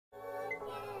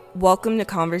Welcome to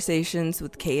Conversations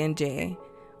with K and J.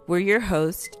 We're your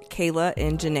hosts, Kayla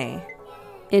and Janae.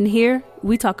 In here,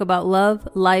 we talk about love,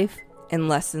 life, and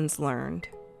lessons learned.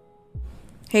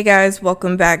 Hey guys,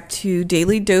 welcome back to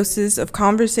Daily Doses of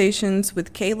Conversations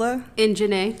with Kayla and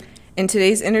Janae. In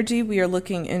today's energy, we are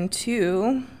looking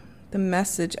into the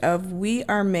message of we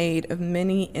are made of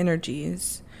many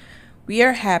energies. We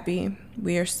are happy,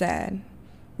 we are sad,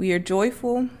 we are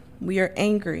joyful, we are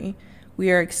angry,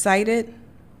 we are excited,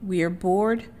 we are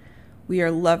bored, we are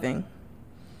loving.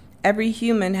 Every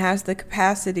human has the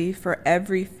capacity for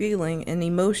every feeling and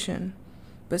emotion,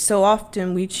 but so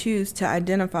often we choose to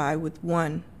identify with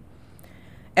one.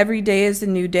 Every day is a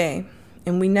new day,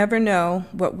 and we never know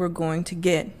what we're going to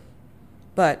get.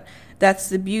 But that's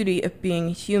the beauty of being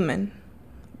human.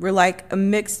 We're like a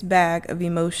mixed bag of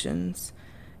emotions,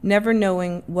 never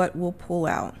knowing what we'll pull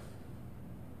out.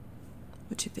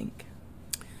 What you think?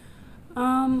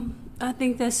 I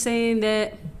think that's saying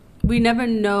that we never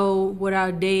know what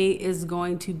our day is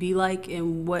going to be like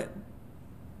and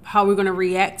how we're going to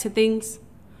react to things.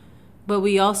 But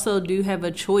we also do have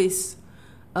a choice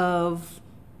of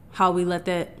how we let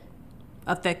that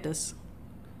affect us.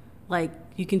 Like,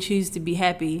 you can choose to be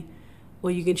happy,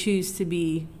 or you can choose to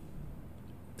be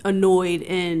annoyed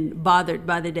and bothered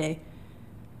by the day.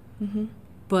 Mm-hmm.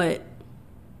 But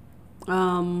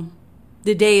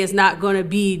the day is not going to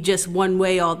be just one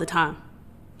way all the time.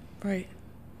 Right.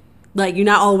 Like, you're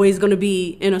not always going to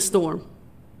be in a storm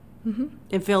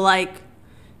and feel like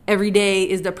every day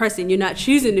is depressing. You're not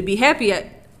choosing to be happy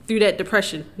through that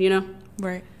depression, you know?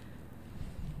 Right.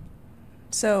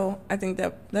 So I think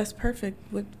that's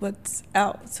perfect with what's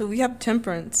out. So we have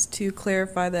temperance to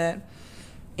clarify that.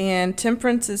 And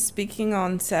temperance is speaking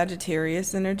on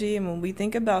Sagittarius energy. And when we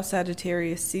think about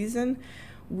Sagittarius season,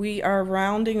 we are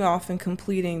rounding off and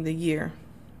completing the year,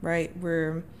 right?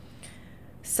 We're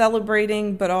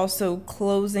celebrating, but also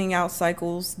closing out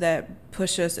cycles that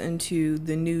push us into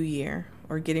the new year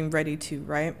or getting ready to,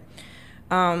 right?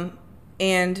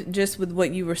 And just with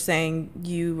what you were saying,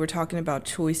 you were talking about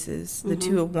choices. The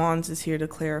Two of Wands is here to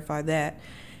clarify that.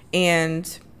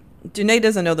 And Janae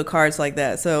doesn't know the cards like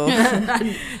that, so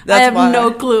I have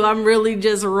no clue. I'm really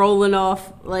just rolling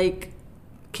off like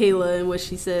Kayla and what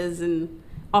she says and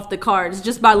off the cards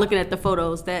just by looking at the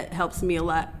photos. That helps me a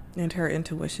lot. And her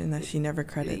intuition that she never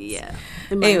credits. Yeah.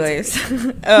 Anyways,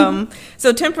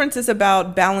 so temperance is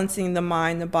about balancing the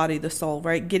mind, the body, the soul,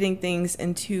 right? Getting things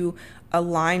into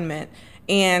alignment.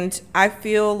 And I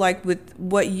feel like with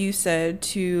what you said,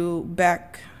 to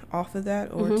back off of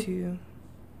that or to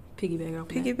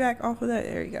piggyback off of that.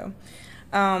 There you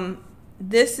go.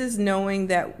 This is knowing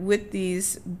that with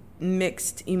these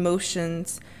mixed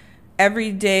emotions,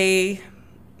 every day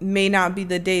may not be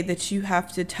the day that you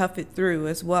have to tough it through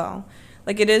as well.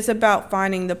 Like, it is about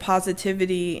finding the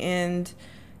positivity and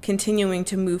continuing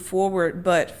to move forward.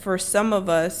 But for some of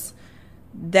us,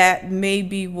 that may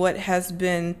be what has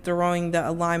been throwing the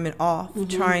alignment off,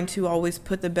 trying to always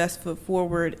put the best foot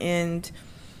forward and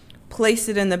place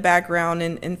it in the background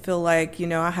and feel like, you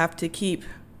know, I have to keep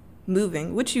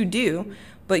moving, which you do,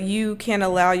 but you can't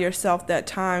allow yourself that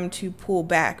time to pull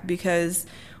back, because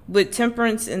with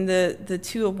temperance and the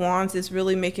Two of Wands is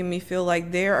really making me feel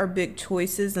like there are big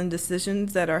choices and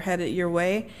decisions that are headed your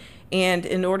way. And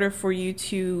in order for you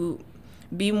to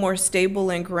be more stable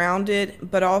and grounded,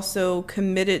 but also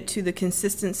committed to the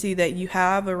consistency that you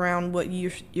have around what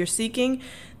you're seeking,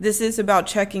 this is about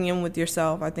checking in with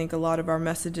yourself. I think a lot of our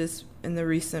messages in the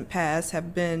recent past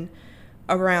have been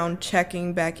around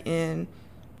checking back in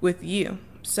with you.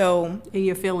 So in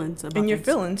your feelings about your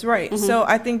feelings, right. So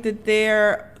I think that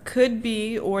there could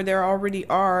be, or there already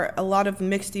are, a lot of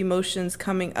mixed emotions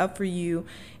coming up for you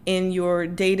in your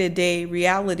day-to-day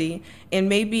reality. And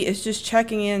maybe it's just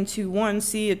checking in to, one,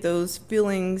 see if those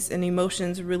feelings and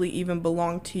emotions really even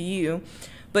belong to you.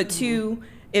 But two,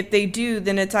 if they do,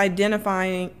 then it's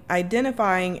identifying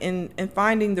and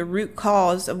finding the root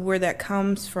cause of where that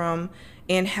comes from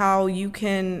and how you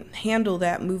can handle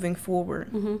that moving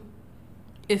forward.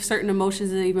 If certain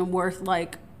emotions are even worth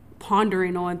like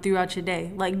pondering on throughout your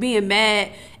day, like being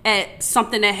mad at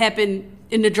something that happened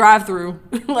in the drive-thru.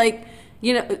 Like,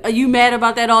 you know, are you mad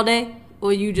about that all day, or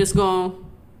are you just gonna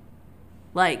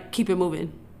like keep it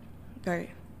moving? Right.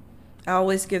 I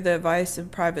always give the advice in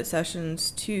private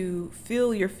sessions to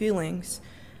feel your feelings,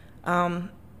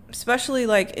 especially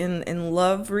like in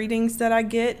love readings that I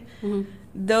get.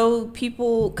 Though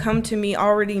people come to me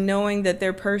already knowing that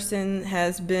their person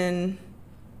has been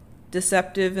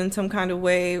deceptive in some kind of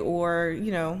way, or,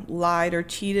 you know, lied or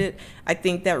cheated, I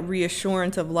think that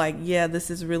reassurance of like, yeah,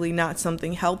 this is really not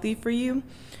something healthy for you,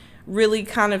 really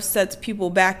kind of sets people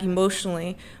back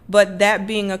emotionally. But that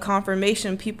being a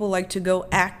confirmation, people like to go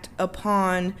act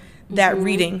upon that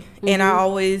reading. And I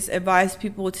always advise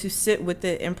people to sit with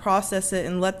it and process it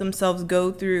and let themselves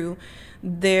go through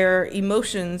their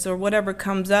emotions or whatever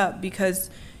comes up, because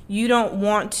you don't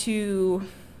want to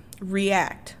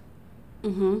react,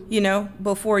 you know,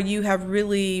 before you have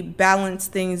really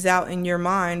balanced things out in your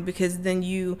mind, because then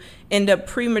you end up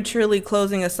prematurely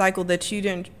closing a cycle that you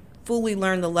didn't fully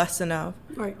learn the lesson of.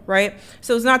 Right?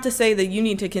 So it's not to say that you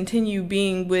need to continue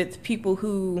being with people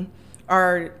who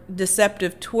are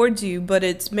deceptive towards you, but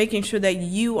it's making sure that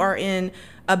you are in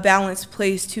a balanced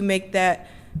place to make that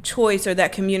choice or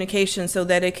that communication so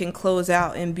that it can close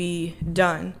out and be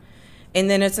done. And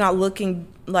then it's not looking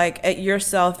like at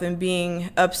yourself and being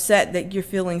upset that you're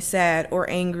feeling sad or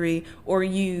angry or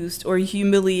used or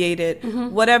humiliated.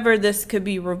 Whatever this could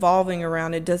be revolving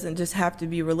around, it doesn't just have to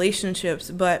be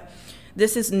relationships, but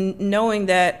this is knowing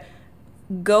that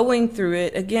going through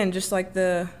it, again, just like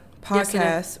the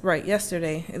podcast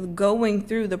yesterday, going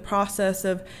through the process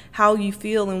of how you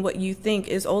feel and what you think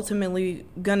is ultimately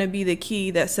going to be the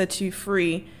key that sets you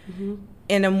free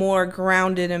in a more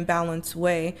grounded and balanced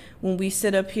way. When we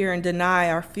sit up here and deny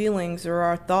our feelings or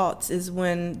our thoughts is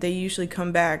when they usually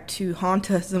come back to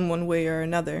haunt us in one way or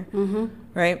another.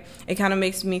 Right? It kind of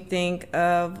makes me think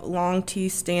of Long T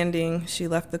Standing. She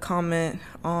left the comment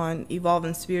on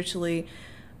Evolving Spiritually,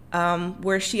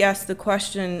 where she asked the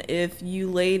question, if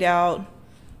you laid out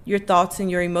your thoughts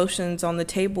and your emotions on the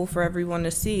table for everyone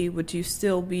to see, would you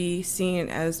still be seen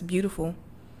as beautiful?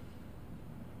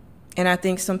 And I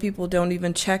think some people don't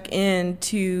even check in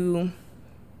to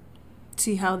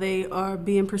see how they are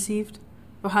being perceived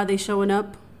or how they showing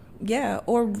up. Yeah,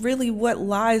 or really what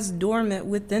lies dormant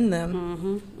within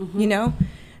them, you know?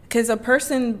 Because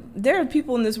there are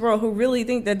people in this world who really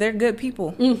think that they're good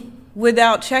people.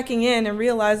 Without checking in and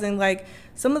realizing, like,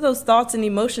 some of those thoughts and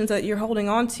emotions that you're holding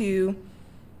on to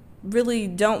really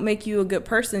don't make you a good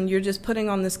person. You're just putting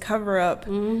on this cover up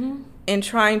and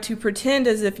trying to pretend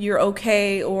as if you're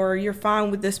okay or you're fine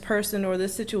with this person or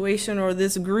this situation or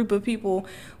this group of people,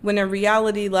 when in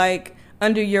reality, like,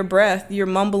 under your breath, you're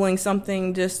mumbling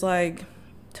something just, like,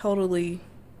 totally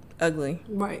ugly.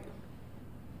 Right.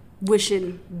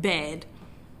 Wishing bad.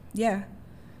 Yeah.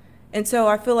 And so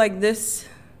I feel like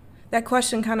that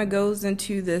question kind of goes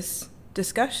into this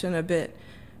discussion a bit,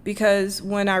 because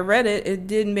when I read it, it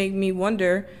did make me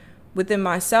wonder within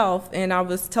myself. And I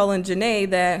was telling Janae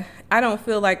that I don't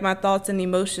feel like my thoughts and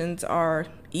emotions are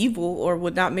evil or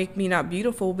would not make me not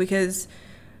beautiful, because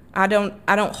I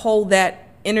don't hold that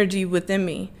energy within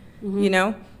me, you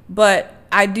know? But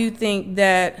I do think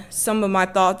that some of my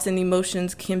thoughts and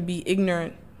emotions can be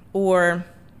ignorant or...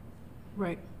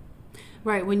 Right.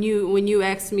 When you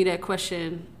asked me that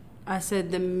question, I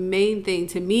said the main thing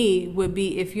to me would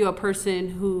be if you're a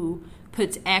person who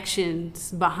puts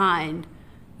actions behind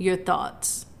your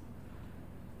thoughts.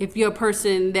 If you're a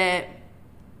person that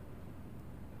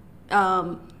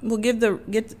we'll give the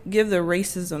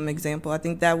racism example. I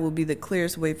think that will be the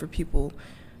clearest way for people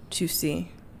to see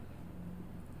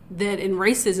that in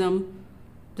racism,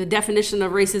 the definition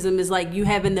of racism is like you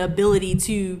having the ability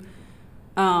to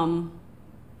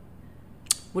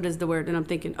what is the word that I'm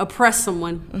thinking? Oppress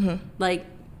someone. Like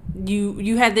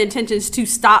you have the intentions to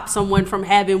stop someone from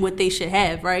having what they should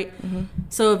have, right?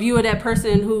 So if you are that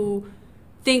person who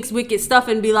thinks wicked stuff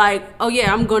and be like, oh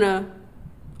yeah, I'm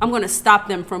gonna stop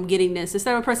them from getting this,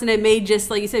 instead of a person that may just,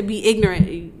 like you said, be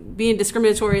ignorant, being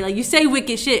discriminatory. Like, you say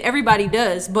wicked shit, everybody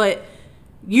does, but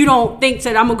you don't think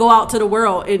that I'm gonna go out to the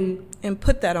world and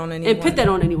put that on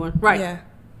anyone. Right. Yeah.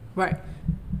 Right.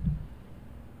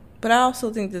 But I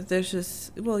also think that there's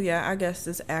just, I guess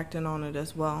there's acting on it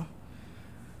as well.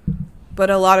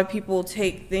 But a lot of people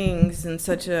take things in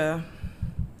such a,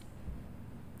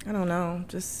 I don't know,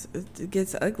 just it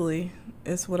gets ugly.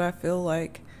 It's what I feel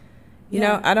like. You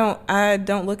know, I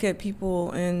don't look at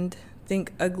people and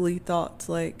think ugly thoughts.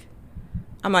 Like,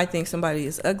 I might think somebody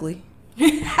is ugly.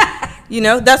 You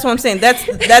know, that's what I'm saying. That's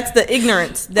the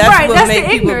ignorance. That's what makes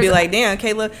people be like, damn,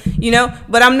 Kayla, you know,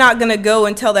 but I'm not going to go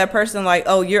and tell that person, like,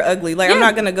 oh, you're ugly. Like, I'm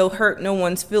not going to go hurt no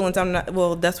one's feelings.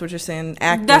 That's what you're saying,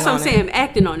 acting on it. That's what I'm saying,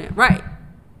 acting on it, right.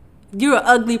 You're an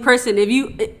ugly person. If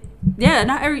you,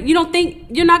 you don't think,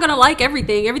 you're not going to like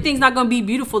everything. Everything's not going to be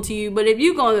beautiful to you. But if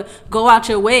you're going to go out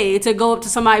your way to go up to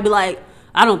somebody and be like,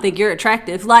 I don't think you're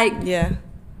attractive. Like,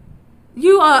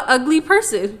 you are an ugly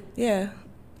person. Yeah.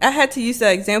 I had to use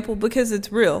that example because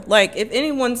it's real. Like, if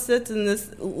anyone sits in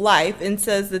this life and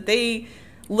says that they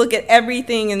look at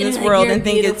everything in this world and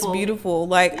think it's beautiful,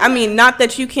 like, I mean, not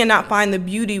that you cannot find the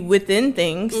beauty within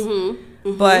things,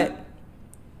 but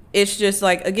it's just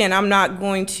like, again, I'm not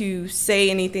going to say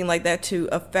anything like that to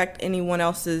affect anyone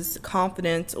else's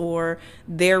confidence or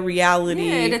their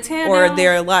reality or down,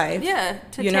 their life. Yeah,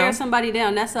 to tear somebody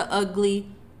down. That's an ugly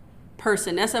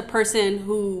person. That's a person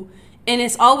who, and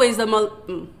it's always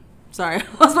the sorry,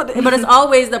 but it's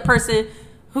always the person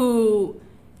who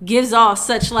gives off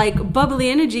such like bubbly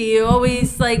energy. You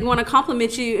always like want to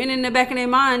compliment you, and in the back of their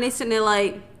mind, they sitting there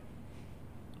like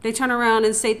they turn around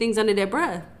and say things under their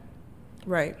breath.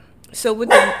 Right. So with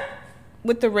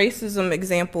the racism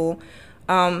example,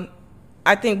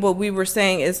 I think what we were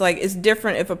saying is like it's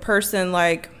different if a person,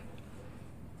 like,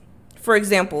 for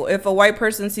example, if a white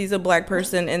person sees a black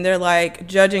person and they're like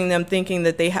judging them, thinking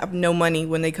that they have no money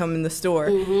when they come in the store,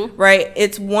 right?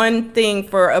 It's one thing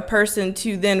for a person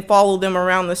to then follow them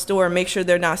around the store and make sure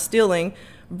they're not stealing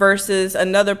versus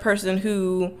another person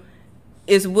who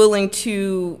is willing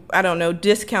to, I don't know,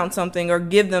 discount something or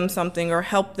give them something or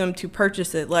help them to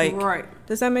purchase it. Like, right.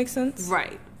 Does that make sense?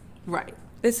 Right.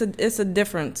 It's a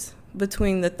difference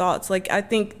between the thoughts. Like, I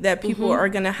think that people are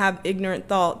going to have ignorant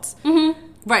thoughts.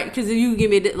 Right, because you give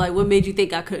me, like, what made you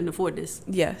think I couldn't afford this?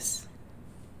 Yes.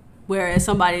 Whereas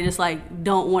somebody just, like,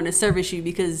 don't want to service you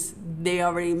because they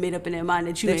already made up in their mind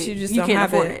that you can't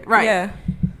afford it. Right. Yeah.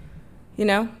 You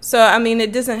know? So, I mean,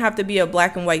 it doesn't have to be a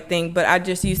black and white thing, but I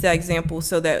just use that example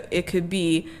so that it could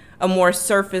be a more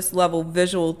surface level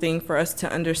visual thing for us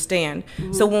to understand.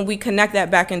 So when we connect that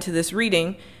back into this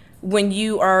reading, when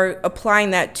you are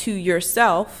applying that to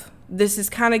yourself, this is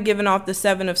kind of giving off the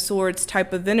Seven of Swords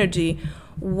type of energy.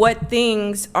 What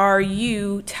things are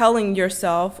you telling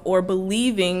yourself or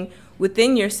believing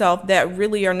within yourself that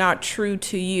really are not true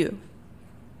to you?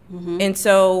 And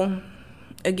so,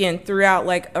 again, throughout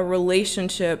like a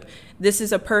relationship, this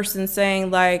is a person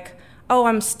saying like, oh,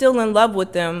 I'm still in love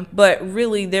with them, but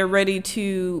really they're ready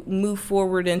to move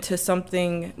forward into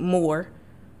something more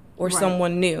or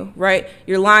someone new, right?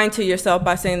 You're lying to yourself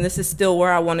by saying this is still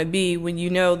where I want to be when you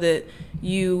know that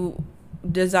you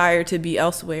desire to be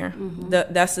elsewhere.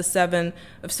 That's the Seven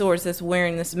of Swords that's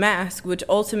wearing this mask, which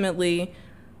ultimately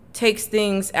takes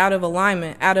things out of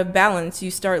alignment, out of balance.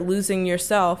 You start losing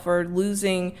yourself or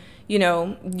losing, you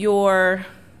know, your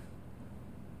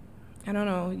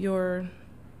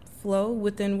flow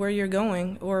within where you're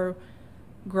going or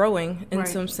growing in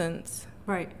some sense.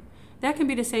 Right. That can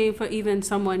be the same for even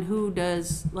someone who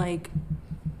does like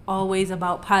always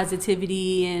about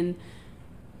positivity and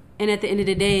at the end of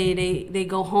the day they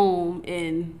go home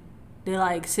and they're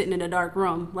like sitting in a dark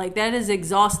room. Like that is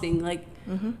exhausting. Like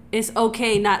it's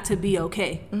okay not to be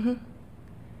okay. And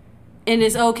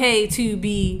it's okay to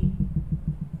be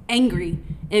angry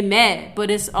and mad, but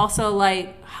it's also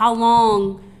like how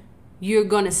long you're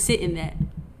gonna sit in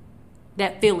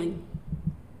that feeling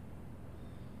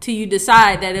till you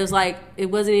decide that it was like it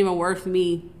wasn't even worth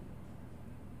me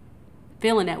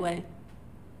feeling that way.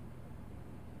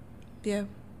 Yeah,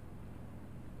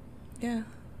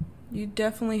 you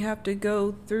definitely have to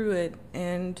go through it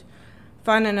and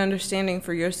find an understanding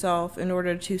for yourself in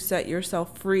order to set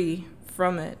yourself free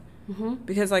from it.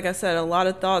 Because like I said, a lot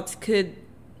of thoughts could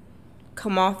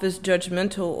come off as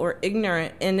judgmental or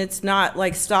ignorant, and it's not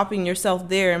like stopping yourself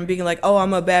there and being like, oh,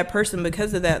 I'm a bad person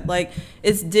because of that. Like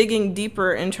it's digging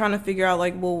deeper and trying to figure out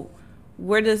like, well,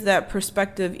 where does that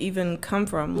perspective even come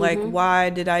from? Like, why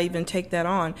did I even take that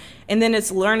on? And then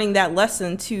it's learning that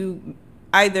lesson to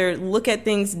either look at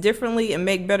things differently and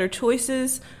make better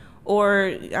choices, or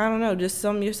I don't know, just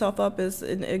sum yourself up as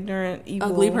an ignorant,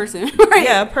 evil, ugly person. Right.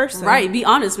 Yeah, a person. Right. Be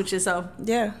honest with yourself.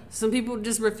 Yeah. Some people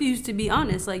just refuse to be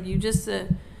honest. Like you're just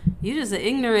an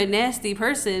ignorant, nasty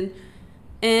person,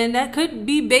 and that could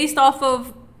be based off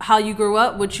of how you grew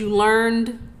up, what you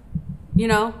learned, you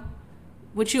know,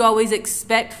 what you always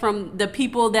expect from the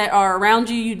people that are around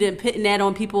you. You didn't putting that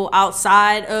on people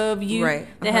outside of you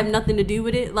that have nothing to do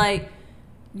with it. Like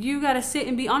you got to sit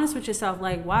and be honest with yourself.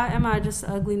 Like, why am I just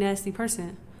an ugly, nasty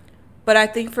person? But I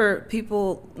think for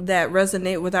people that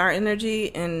resonate with our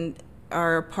energy and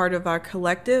are part of our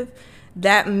collective,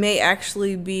 that may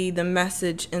actually be the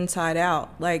message inside out.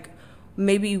 Like,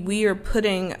 maybe we are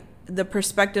putting the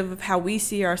perspective of how we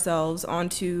see ourselves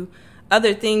onto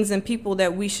other things and people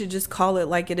that we should just call it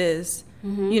like it is.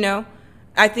 You know?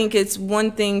 I think it's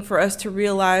one thing for us to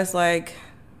realize, like,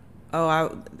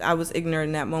 oh, I was ignorant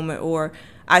in that moment, or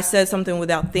I said something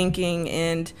without thinking,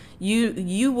 and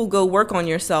you will go work on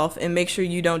yourself and make sure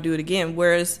you don't do it again.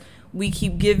 Whereas we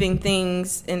keep giving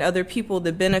things and other people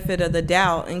the benefit of the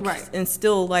doubt and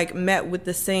still like met with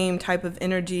the same type of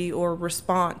energy or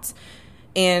response,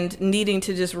 and needing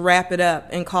to just wrap it up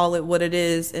and call it what it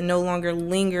is and no longer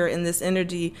linger in this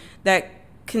energy that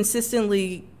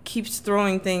consistently keeps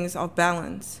throwing things off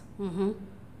balance. Mm-hmm.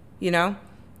 You know,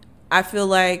 I feel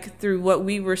like through what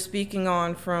we were speaking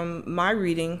on from my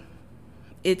reading,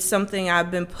 it's something I've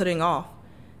been putting off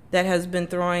that has been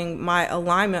throwing my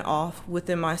alignment off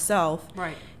within myself.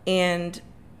 Right. And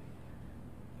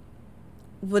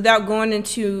without going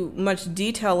into much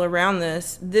detail around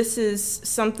this, this is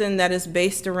something that is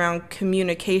based around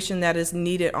communication that is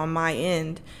needed on my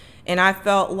end. And I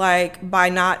felt like by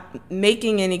not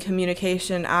making any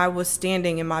communication, I was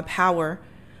standing in my power,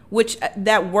 which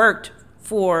that worked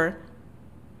for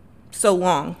so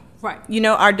long. Right. You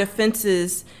know, our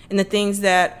defenses and the things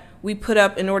that we put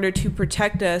up in order to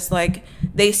protect us, like,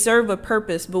 they serve a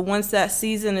purpose. But once that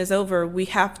season is over, we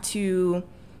have to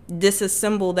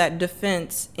disassemble that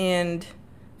defense and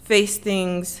face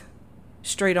things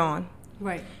straight on.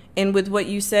 Right. And with what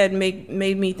you said made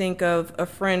me think of a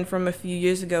friend from a few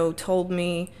years ago told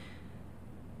me,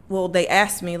 well, they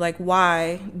asked me, like,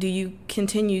 why do you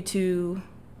continue to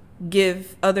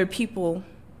give other people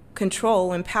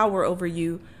control and power over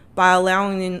you by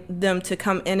allowing them to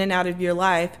come in and out of your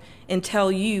life and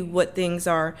tell you what things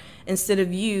are, instead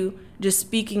of you just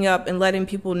speaking up and letting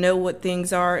people know what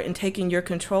things are and taking your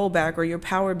control back or your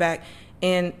power back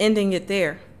and ending it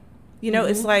there. You know,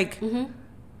 it's like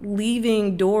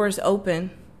leaving doors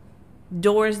open,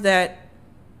 doors that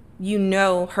you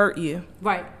know hurt you.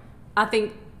 Right. I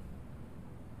think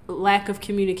lack of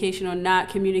communication or not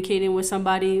communicating with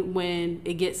somebody when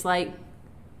it gets like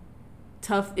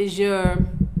tough is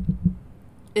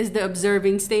the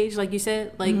observing stage, like you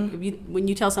said. Like when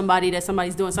you tell somebody that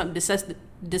somebody's doing something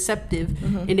deceptive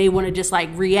and they want to just like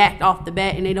react off the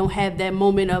bat and they don't have that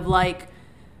moment of like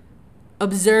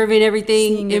observing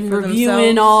everything and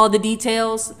reviewing all the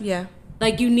details. Yeah.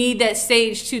 Like you need that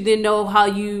stage to then know how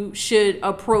you should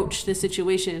approach the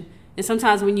situation. And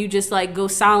sometimes when you just like go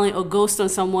silent or ghost on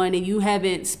someone and you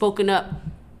haven't spoken up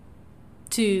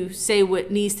to say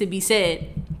what needs to be said,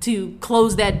 to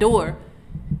close that door,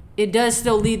 it does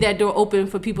still leave that door open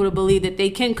for people to believe that they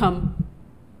can come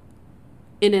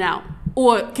in and out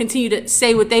or continue to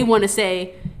say what they want to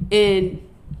say, and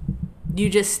you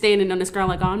just standing on this ground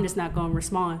like, oh, I'm just not going to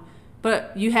respond.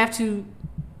 But you have to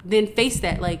then face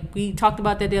that. Like we talked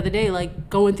about that the other day, like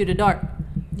going through the dark.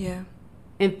 Yeah.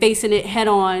 And facing it head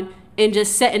on and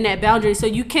just setting that boundary so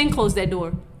you can close that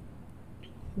door.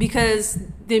 Because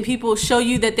then people show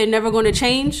you that they're never going to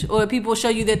change, or people show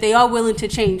you that they are willing to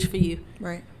change for you.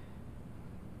 Right.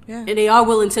 Yeah. And they are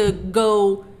willing to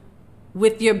go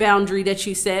with your boundary that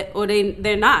you set, or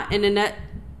they're not. And then that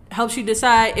helps you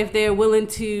decide if they're willing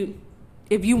to,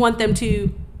 if you want them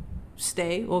to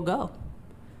stay or go.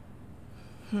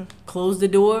 Close the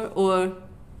door or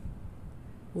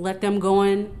let them go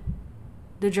on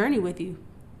the journey with you.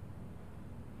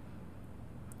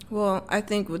 Well, I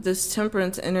think with this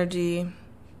temperance energy,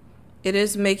 it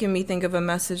is making me think of a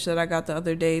message that I got the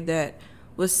other day that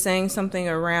was saying something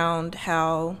around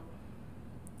how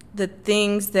the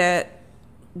things that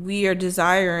we are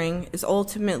desiring is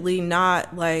ultimately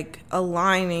not like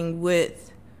aligning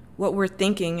with what we're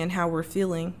thinking and how we're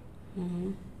feeling.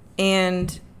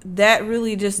 And that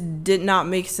really just did not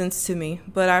make sense to me.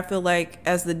 But I feel like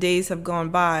as the days have gone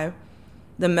by,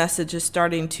 the message is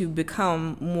starting to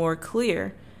become more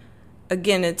clear.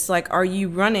 Again, it's like, are you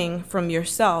running from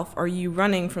yourself? Are you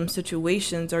running from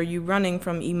situations? Are you running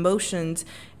from emotions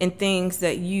and things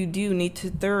that you do need to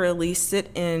thoroughly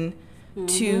sit in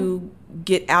to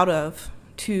get out of,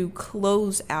 to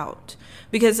close out?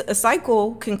 Because a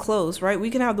cycle can close, right? We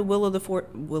can have the wheel of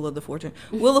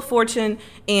fortune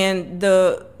and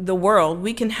the world.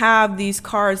 We can have these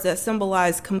cards that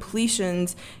symbolize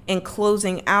completions and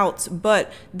closing out,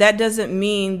 but that doesn't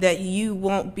mean that you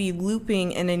won't be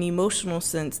looping in an emotional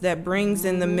sense that brings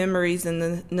in the memories and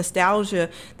the nostalgia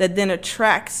that then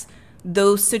attracts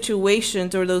those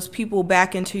situations or those people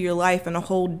back into your life in a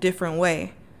whole different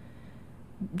way.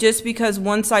 Just because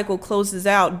one cycle closes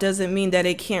out doesn't mean that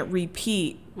it can't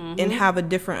repeat and have a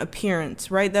different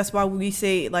appearance, right? That's why we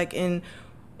say, like, in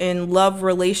love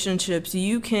relationships,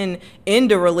 you can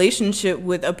end a relationship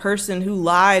with a person who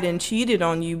lied and cheated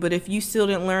on you, but if you still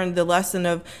didn't learn the lesson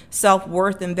of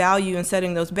self-worth and value and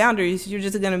setting those boundaries, you're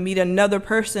just going to meet another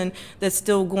person that's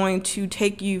still going to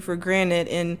take you for granted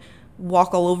and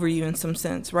walk all over you in some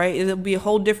sense, right? It'll be a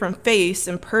whole different face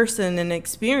and person and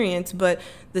experience, but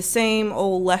the same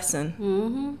old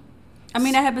lesson. I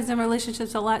mean, that happens in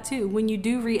relationships a lot too. When you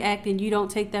do react and you don't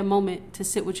take that moment to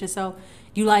sit with yourself,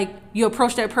 you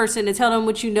approach that person and tell them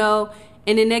what you know,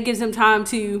 and then that gives them time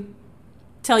to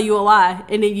tell you a lie,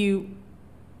 and then you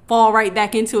fall right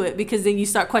back into it because then you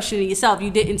start questioning yourself. You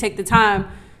didn't take the time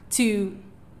to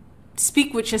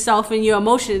speak with yourself and your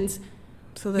emotions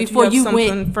So that before you have you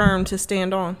something went. firm to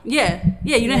stand on. Yeah,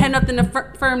 you didn't have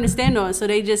nothing firm to stand on, so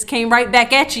they just came right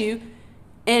back at you,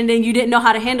 and then you didn't know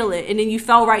how to handle it, and then you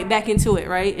fell right back into it,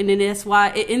 right? And then that's why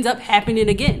it ends up happening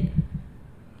again.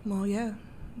 Well, yeah.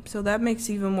 So that makes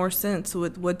even more sense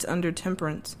with what's under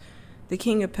temperance. The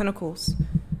King of Pentacles.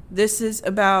 This is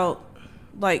about,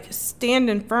 like,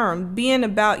 standing firm, being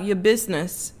about your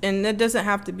business. And that doesn't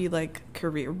have to be, like,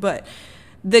 career. But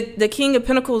the King of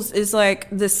Pentacles is, like,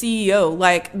 the CEO,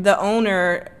 like, the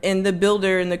owner and the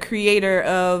builder and the creator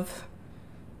of,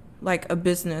 like, a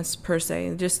business, per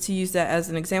se. Just to use that as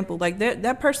an example. Like,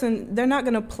 that person, they're not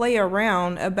going to play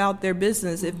around about their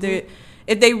business if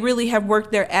they really have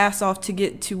worked their ass off to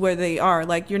get to where they are.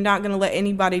 Like, you're not going to let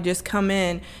anybody just come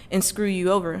in and screw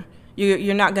you over.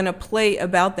 You're not going to play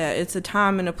about that. It's a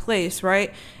time and a place,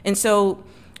 right? And so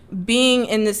being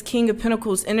in this King of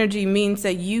Pentacles energy means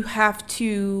that you have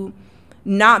to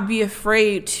not be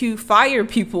afraid to fire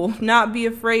people, not be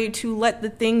afraid to let the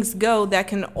things go that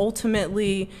can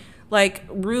ultimately, like,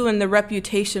 ruin the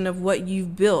reputation of what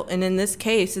you've built. And in this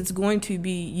case, it's going to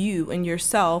be you and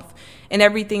yourself and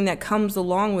everything that comes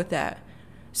along with that.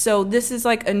 So this is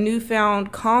like a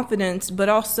newfound confidence, but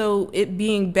also it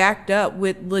being backed up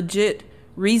with legit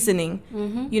reasoning.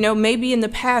 You know, maybe in the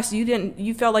past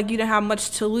you felt like you didn't have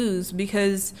much to lose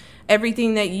because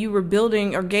everything that you were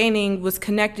building or gaining was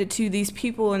connected to these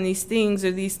people and these things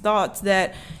or these thoughts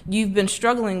that you've been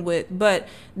struggling with. But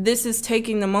this is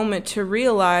taking the moment to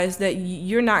realize that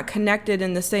you're not connected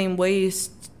in the same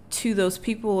ways to those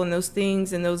people and those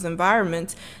things and those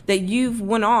environments, that you've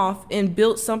went off and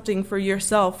built something for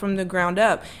yourself from the ground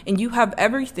up, and you have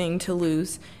everything to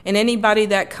lose. And anybody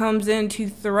that comes in to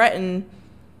threaten,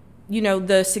 you know,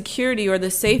 the security or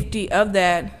the safety of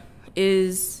that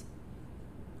is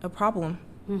a problem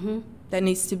that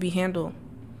needs to be handled.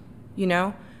 You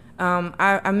know,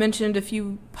 I mentioned a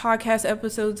few podcast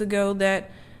episodes ago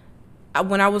that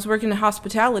when I was working in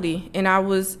hospitality and I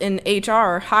was in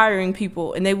HR hiring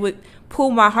people, and they would pull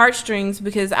my heartstrings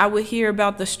because I would hear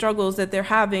about the struggles that they're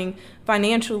having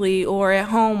financially or at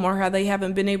home, or how they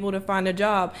haven't been able to find a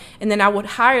job. And then I would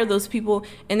hire those people,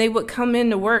 and they would come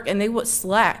into work and they would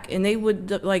slack, and they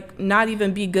would, like, not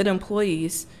even be good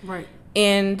employees. Right.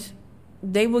 And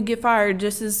they would get fired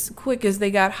just as quick as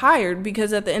they got hired,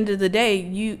 because at the end of the day,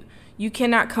 you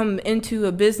cannot come into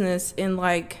a business and,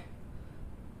 like,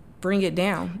 bring it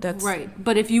down. That's right.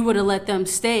 But if you would have let them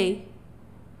stay,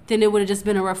 then it would have just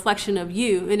been a reflection of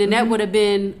you, and then that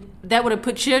would have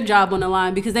put your job on the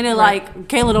line, because then they're like,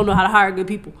 Kayla don't know how to hire good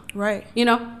people. Right. You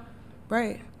know?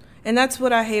 Right. And that's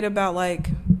what I hate about, like,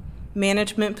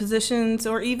 management positions,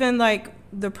 or even, like,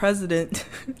 the president.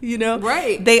 You know?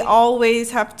 Right. They always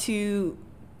have to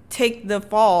take the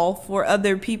fall for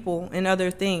other people and other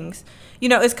things. You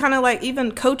know, it's kind of like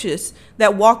even coaches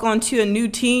that walk onto a new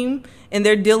team and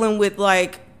they're dealing with,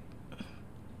 like,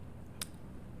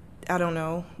 I don't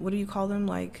know, what do you call them?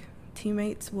 Like,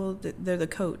 teammates? Well, they're the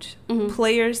coach.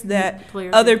 Players that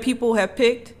other people have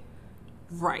picked.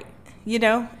 Right. You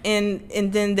know, and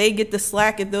then they get the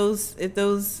slack if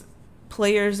those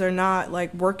players are not,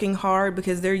 like, working hard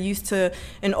because they're used to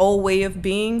an old way of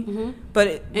being.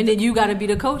 And then you got to be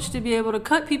the coach to be able to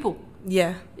cut people.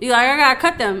 Yeah. You're like, I got to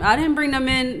cut them. I didn't bring them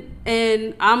in,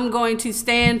 and I'm going to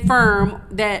stand firm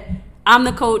that I'm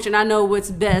the coach and I know what's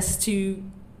best to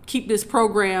keep this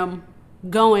program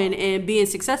going and being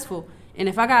successful. And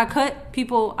if I got to cut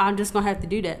people, I'm just going to have to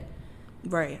do that.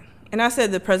 Right. And I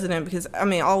said the president because, I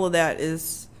mean, all of that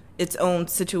is its own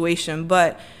situation.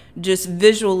 But just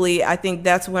visually, I think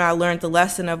that's when I learned the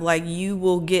lesson of, like, you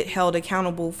will get held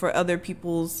accountable for other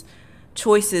people's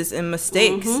choices and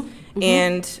mistakes.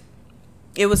 And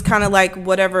it was kind of like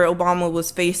whatever Obama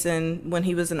was facing when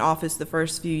he was in office the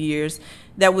first few years.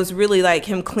 That was really like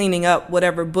him cleaning up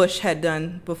whatever Bush had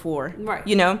done before. Right.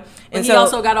 You know? And he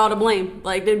also got all the blame.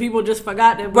 Like, then people just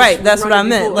forgot that Bush right, that's what I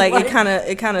meant. Before. Like,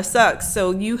 it kind of sucks.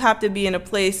 So you have to be in a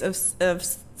place of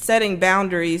setting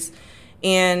boundaries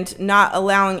and not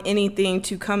allowing anything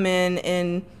to come in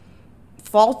and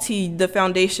faulty the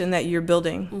foundation that you're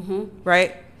building.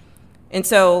 Right? And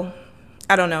so,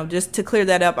 I don't know, just to clear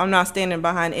that up, I'm not standing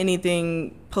behind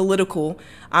anything political.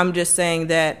 I'm just saying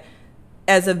that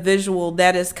as a visual,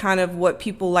 that is kind of what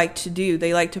people like to do.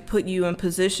 They like to put you in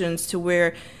positions to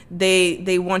where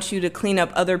they want you to clean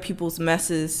up other people's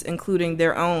messes, including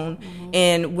their own.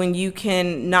 And when you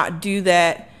can not do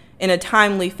that in a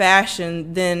timely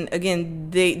fashion, then again,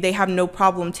 they have no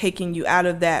problem taking you out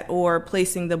of that or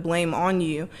placing the blame on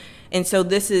you. And so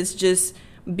this is just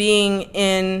being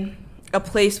in a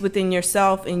place within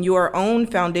yourself and your own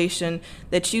foundation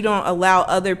that you don't allow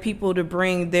other people to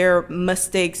bring their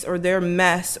mistakes or their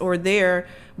mess or their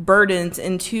burdens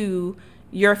into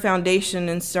your foundation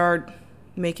and start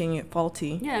making it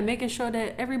faulty. Yeah, making sure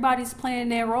that everybody's playing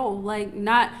their role, like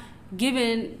not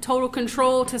giving total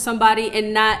control to somebody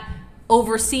and not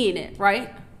overseeing it,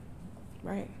 right?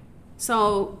 Right.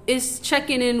 So it's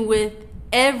checking in with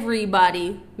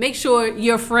everybody. Make sure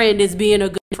your friend is being a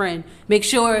good friend. Make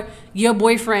sure your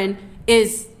boyfriend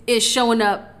is showing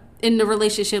up in the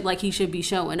relationship like he should be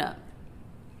showing up.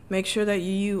 Make sure that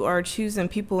you are choosing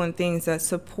people and things that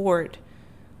support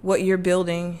what you're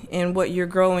building and what you're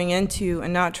growing into,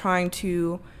 and not trying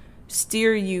to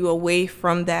steer you away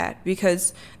from that,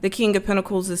 because the King of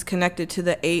Pentacles is connected to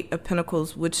the Eight of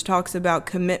Pentacles, which talks about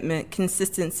commitment,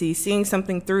 consistency, seeing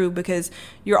something through, because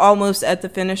you're almost at the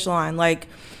finish line. Like,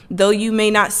 though you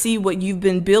may not see what you've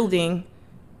been building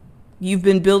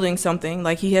something.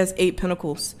 Like, he has 8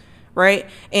 pentacles, right?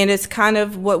 And it's kind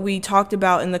of what we talked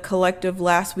about in the collective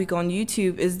last week on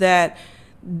YouTube, is that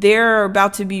there are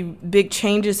about to be big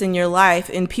changes in your life,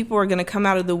 and people are going to come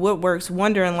out of the woodworks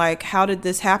wondering, like, how did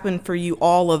this happen for you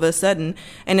all of a sudden?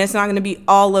 And it's not going to be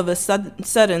all of a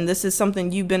sudden. This is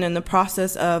something you've been in the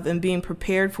process of and being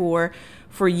prepared for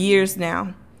years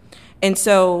now. And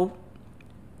so,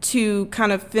 to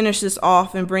kind of finish this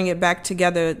off and bring it back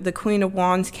together, the Queen of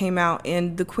Wands came out,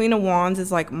 and the Queen of Wands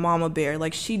is like mama bear.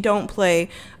 Like, she don't play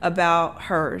about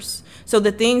hers. So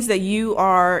the things that you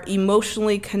are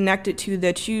emotionally connected to,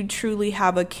 that you truly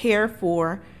have a care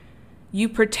for, you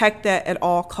protect that at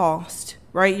all cost,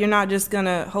 right? You're not just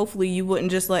gonna, hopefully you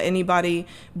wouldn't just let anybody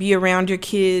be around your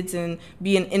kids and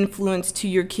be an influence to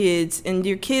your kids. And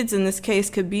your kids in this case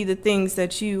could be the things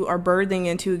that you are birthing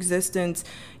into existence,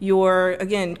 your,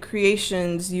 again,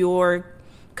 creations, your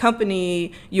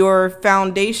company, your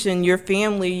foundation, your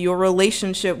family, your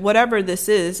relationship, whatever this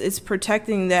is. It's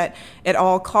protecting that at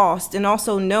all cost, and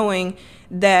also knowing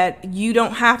that you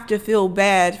don't have to feel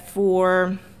bad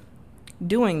for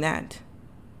doing that.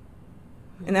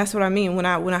 And that's what I mean. When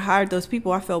I hired those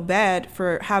people, I felt bad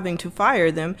for having to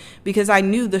fire them, because I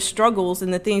knew the struggles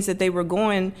and the things that they were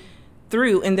going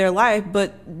through in their life.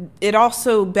 But it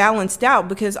also balanced out,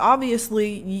 because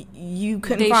obviously you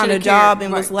couldn't find a job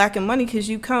and was lacking money, because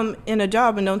you come in a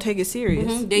job and don't take it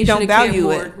serious. Mm-hmm. You don't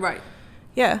value it. Right.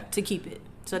 Yeah. To keep it.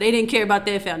 So they didn't care about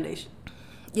their foundation.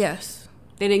 Yes.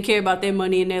 They didn't care about their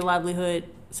money and their livelihood.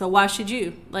 So why should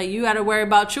you? Like, you got to worry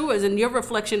about yours and your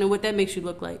reflection and what that makes you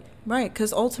look like. Right,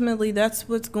 because ultimately that's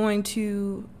what's going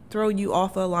to throw you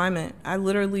off alignment. I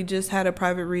literally just had a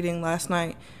private reading last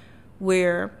night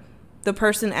where the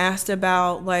person asked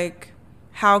about, like,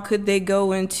 how could they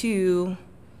go into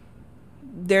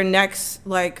their next,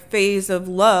 like, phase of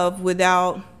love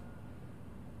without,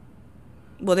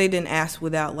 well, they didn't ask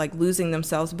without, like, losing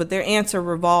themselves, but their answer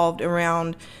revolved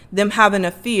around them having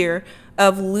a fear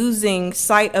of losing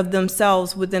sight of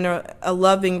themselves within a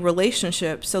loving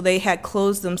relationship. So they had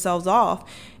closed themselves off.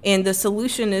 And the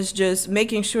solution is just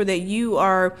making sure that you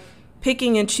are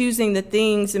picking and choosing the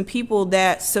things and people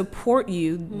that support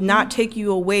you, not take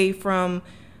you away from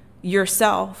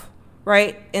yourself,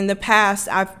 right? In the past,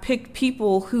 I've picked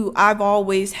people who I've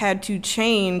always had to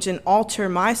change and alter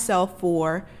myself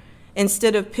for,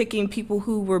 instead of picking people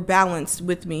who were balanced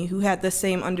with me, who had the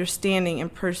same understanding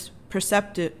and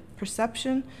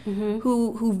perception,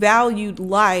 who valued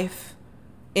life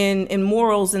and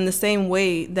morals in the same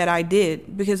way that I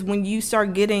did. Because when you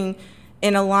start getting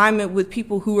in alignment with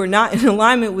people who are not in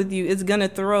alignment with you, it's going to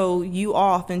throw you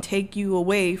off and take you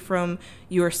away from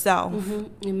yourself.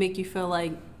 Mm-hmm. And make you feel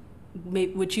like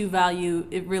what you value,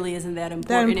 it really isn't that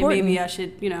important. And maybe I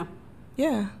should,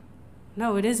 Yeah.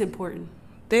 No, it is important.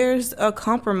 There's a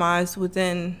compromise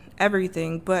within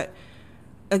everything, but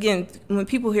again, when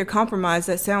people hear compromise,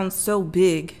 that sounds so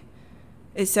big.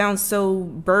 It sounds so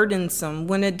burdensome,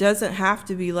 when it doesn't have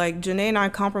to be. Like, Janae and I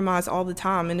compromise all the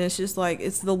time, and it's just like,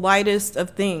 it's the lightest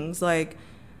of things. Like,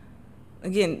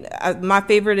 again, my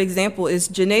favorite example is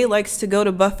Janae likes to go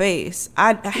to buffets.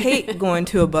 I hate going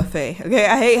to a buffet, okay?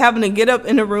 I hate having to get up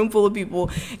in a room full of people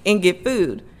and get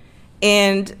food.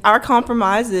 And our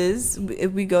compromise is,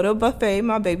 if we go to a buffet,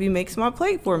 my baby makes my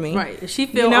plate for me. Right. If she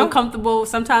feels uncomfortable,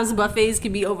 sometimes buffets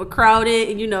can be overcrowded,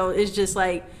 and it's just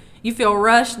like you feel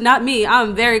rushed. Not me.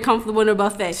 I'm very comfortable in a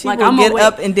buffet. She will get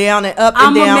up and down and up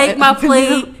and down. I'm gonna make my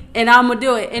plate and I'm gonna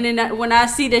do it. And then when I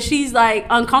see that she's like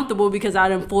uncomfortable because I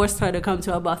done forced her to come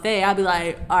to a buffet, I'll be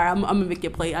like, all right, I'm gonna make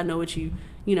your plate. I know what it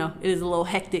is a little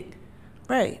hectic.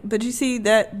 Right. But you see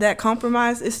that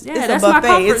compromise is it's a that's my buffet.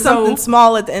 comfort It's something zone.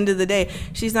 small at the end of the day.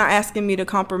 She's not asking me to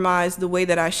compromise the way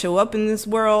that I show up in this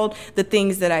world, the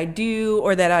things that I do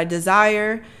or that I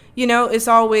desire. You know, it's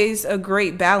always a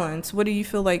great balance. What do you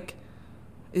feel like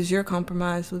is your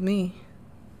compromise with me?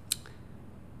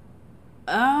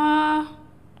 I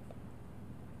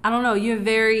don't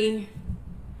know.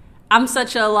 I'm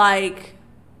such a like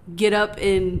get up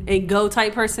and go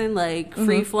type person, like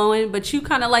free flowing, but you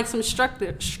kind of like some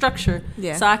structure.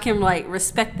 Yeah. So I can like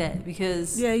respect that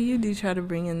because Yeah, you do try to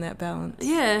bring in that balance.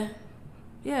 yeah.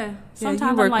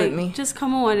 Sometimes work I'm like, with me. just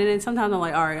come on, and then sometimes I'm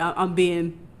like, all right, I'm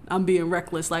being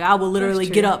reckless. Like I will literally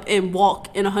true. get up and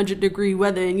walk in 100-degree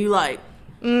weather, and you like,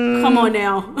 come on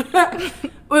now,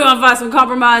 we're gonna find some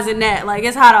compromise in that. Like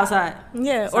it's hot outside.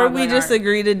 Yeah, So or I'm we like, just all right.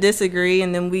 agree to disagree,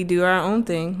 and then we do our own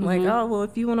thing. Like, oh, well,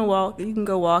 if you want to walk, you can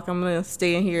go walk. I'm going to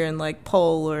stay in here and, like,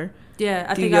 pole or Yeah,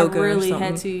 I do think I yoga or really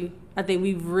had something. to. I think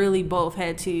we've really both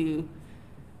had to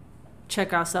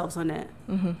check ourselves on that.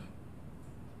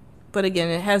 But again,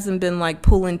 it hasn't been like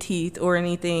pulling teeth or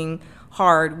anything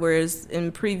hard. Whereas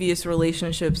in previous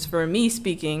relationships, for me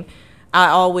speaking, I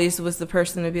always was the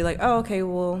person to be like, oh, okay,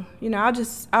 well, you know,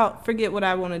 I'll forget what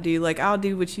I want to do. Like, I'll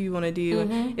do what you want to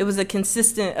do. It was a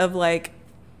consistent of like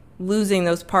losing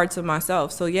those parts of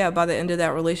myself. So yeah, by the end of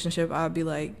that relationship, I'd be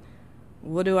like,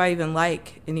 what do I even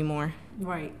like anymore?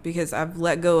 Right. Because I've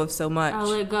let go of so much. I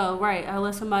let go. Right. I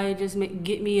let somebody just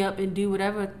get me up and do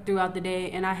whatever throughout the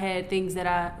day, and I had things that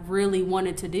I really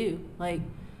wanted to do. Like,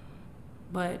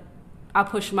 but I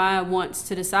pushed my wants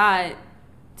to the side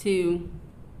to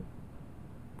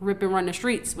rip and run the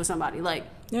streets with somebody. Like,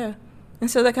 Yeah. And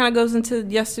so that kind of goes into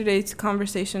yesterday's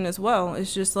conversation as well.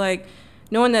 It's just like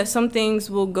knowing that some things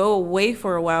will go away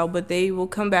for a while, but they will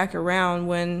come back around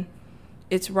when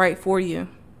it's right for you.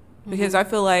 Because I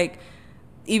feel like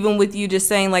even with you just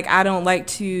saying, like, I don't like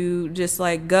to just,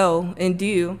 like, go and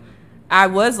do, I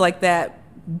was like that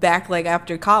back, like,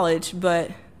 after college,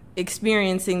 but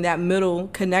experiencing that middle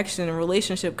connection and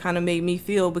relationship kind of made me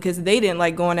feel, because they didn't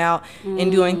like going out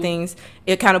and doing things,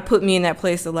 it kind of put me in that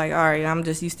place of like, all right, I'm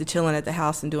just used to chilling at the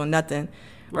house and doing nothing,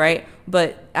 right?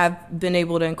 But I've been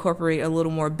able to incorporate a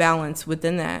little more balance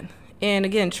within that. And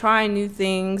again, trying new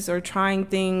things or trying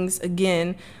things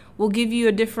again will give you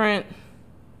a different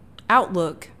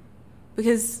outlook,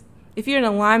 because if you're in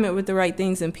alignment with the right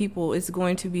things and people, it's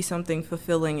going to be something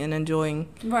fulfilling and enjoying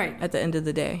right. at the end of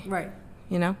the day. Right.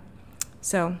 You know?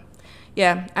 So,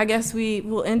 yeah, I guess we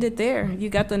will end it there. You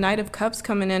got the Knight of Cups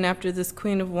coming in after this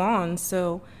Queen of Wands.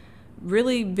 So,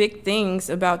 really big things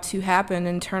about to happen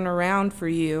and turn around for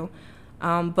you.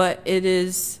 But it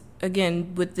is,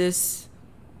 again, with this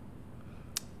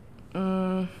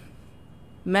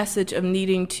message of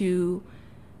needing to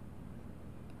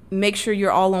make sure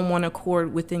you're all on one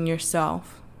accord within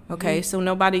yourself. Okay? So,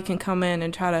 nobody can come in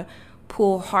and try to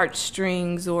pull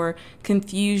heartstrings or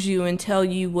confuse you and tell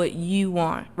you what you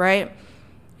want, right?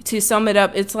 To sum it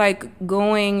up, it's like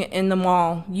going in the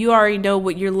mall. You already know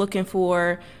what you're looking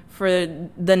for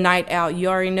the night out. You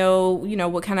already know,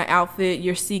 what kind of outfit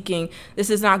you're seeking. This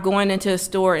is not going into a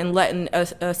store and letting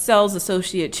a sales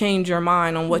associate change your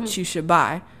mind on what you should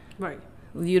buy. Right.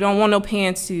 You don't want no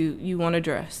pantsuit. You want a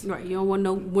dress. Right. You don't want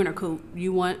no winter coat.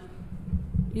 You want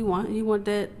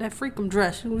that freakum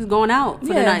dress. You was going out for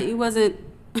the night. You wasn't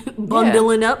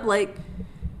bundling up like.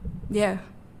 Yeah.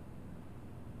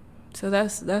 So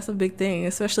that's a big thing,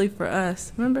 especially for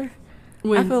us. Remember?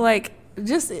 I feel like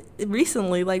just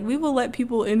recently, like, we will let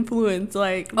people influence,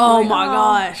 like. Oh my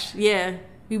gosh. Yeah,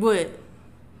 we would.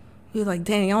 We're like,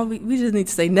 dang, we just need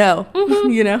to say no,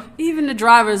 Even the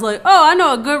driver's like, oh, I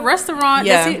know a good restaurant.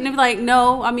 Yeah. That's it. And they're like,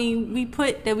 no, I mean, we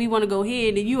put that we want to go here,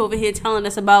 and you over here telling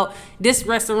us about this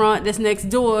restaurant that's next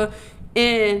door,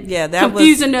 and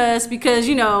confusing us because,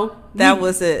 That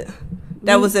was it.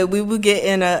 That was it. We would get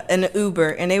in an Uber,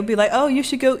 and they would be like, oh, you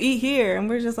should go eat here. And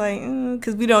we're just like,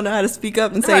 because we don't know how to speak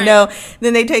up and say no.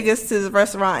 Then they take us to the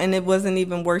restaurant, and it wasn't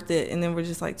even worth it. And then we're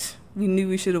just like, we knew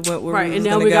we should have went where we was going to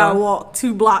go. And now we got to walk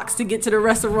 2 blocks to get to the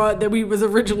restaurant that we was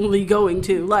originally going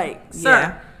to. Like,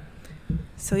 sir. Yeah.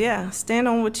 So, yeah, stand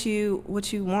on what you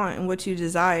want and what you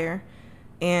desire.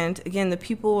 And, again, the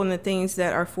people and the things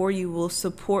that are for you will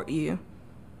support you.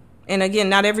 And again,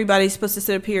 not everybody's supposed to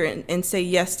sit up here and say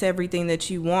yes to everything that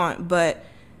you want, but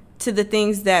to the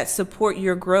things that support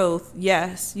your growth,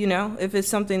 yes. If it's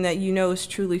something that is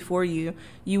truly for you,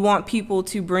 you want people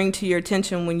to bring to your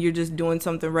attention when you're just doing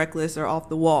something reckless or off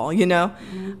the wall,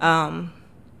 Mm-hmm.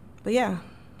 But yeah,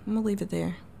 I'm going to leave it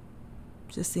there.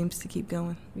 Just seems to keep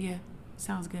going. Yeah,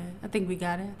 sounds good. I think we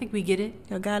got it. I think we get it.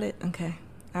 Y'all got it? Okay.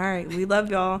 All right. We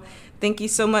love y'all. Thank you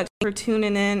so much for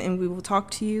tuning in, and we will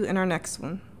talk to you in our next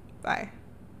one. Bye.